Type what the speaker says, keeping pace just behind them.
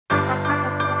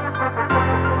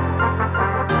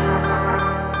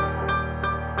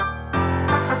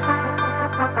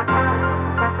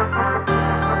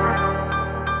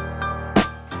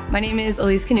My name is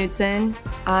Elyce Knudsen.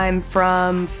 I'm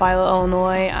from Philo,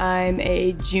 Illinois. I'm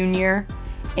a junior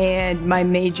and my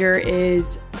major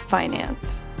is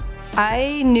finance.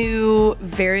 I knew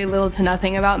very little to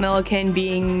nothing about Millikin,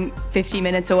 being 50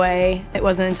 minutes away. It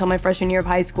wasn't until my freshman year of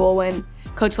high school when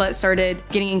Coach Let started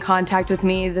getting in contact with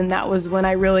me, then that was when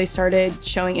I really started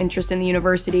showing interest in the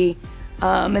university,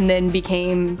 and then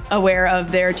became aware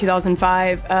of their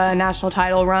 2005 national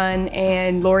title run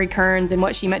and Lori Kearns and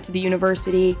what she meant to the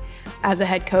university as a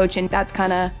head coach. And that's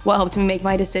kind of what helped me make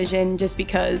my decision, just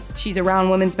because she's around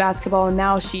women's basketball and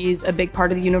now she's a big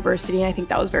part of the university, and I think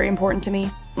that was very important to me.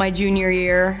 My junior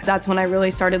year, that's when I really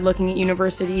started looking at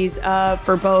universities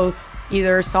for both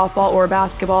either softball or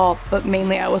basketball, but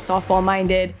mainly I was softball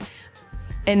minded.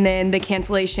 And then the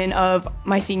cancellation of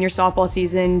my senior softball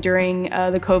season during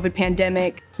the COVID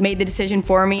pandemic made the decision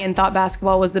for me, and thought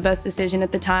basketball was the best decision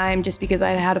at the time, just because I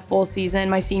had had a full season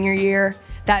my senior year.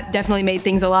 That definitely made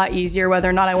things a lot easier, whether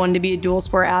or not I wanted to be a dual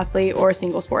sport athlete or a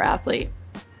single sport athlete.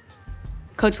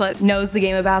 Coach Let knows the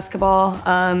game of basketball.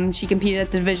 She competed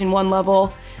at the Division I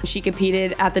level. She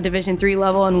competed at the Division III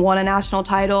level and won a national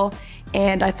title.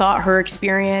 And I thought her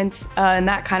experience in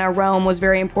that kind of realm was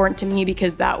very important to me,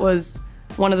 because that was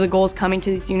one of the goals coming to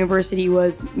this university,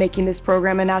 was making this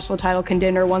program a national title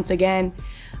contender once again.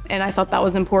 And I thought that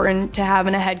was important to have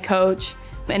in a head coach.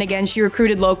 And again, she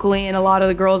recruited locally, and a lot of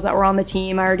the girls that were on the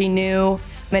team I already knew.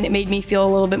 And it made me feel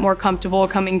a little bit more comfortable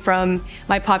coming from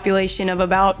my population of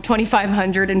about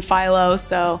 2,500 in Philo,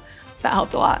 so that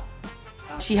helped a lot.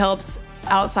 She helps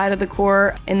outside of the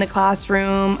court, in the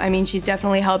classroom. I mean, she's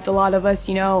definitely helped a lot of us,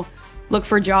 look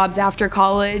for jobs after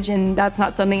college, and that's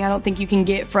not something I don't think you can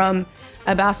get from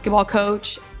a basketball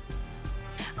coach.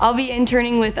 I'll be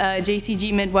interning with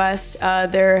JCG Midwest.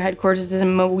 Their headquarters is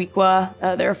in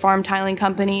Moweaqua. They're a farm tiling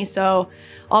company, so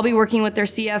I'll be working with their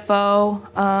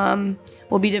CFO.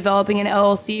 We'll be developing an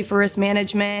LLC for risk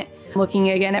management, looking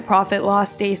again at profit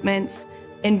loss statements.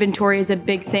 Inventory is a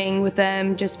big thing with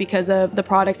them, just because of the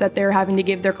products that they're having to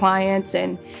give their clients,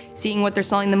 and seeing what they're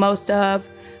selling the most of,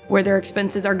 where their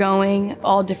expenses are going,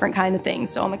 all different kind of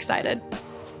things, so I'm excited.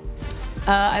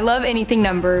 I love anything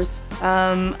numbers.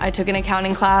 I took an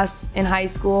accounting class in high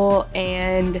school,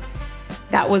 and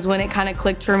that was when it kind of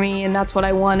clicked for me, and that's what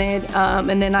I wanted.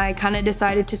 And then I kind of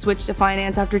decided to switch to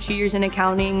finance after 2 years in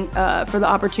accounting for the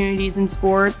opportunities in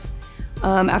sports.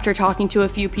 After talking to a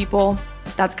few people,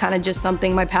 that's kind of just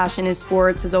something, my passion is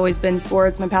sports, has always been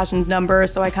sports. My passion's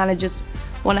numbers, so I kind of just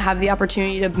want to have the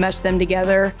opportunity to mesh them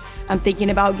together. I'm thinking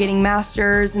about getting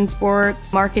masters in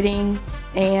sports marketing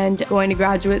and going to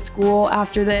graduate school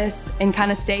after this, and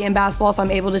kind of stay in basketball. If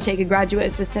I'm able to take a graduate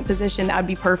assistant position, that would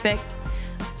be perfect.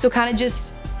 So kind of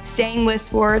just staying with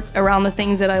sports, around the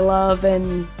things that I love,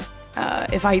 and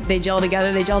if they gel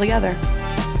together, they gel together.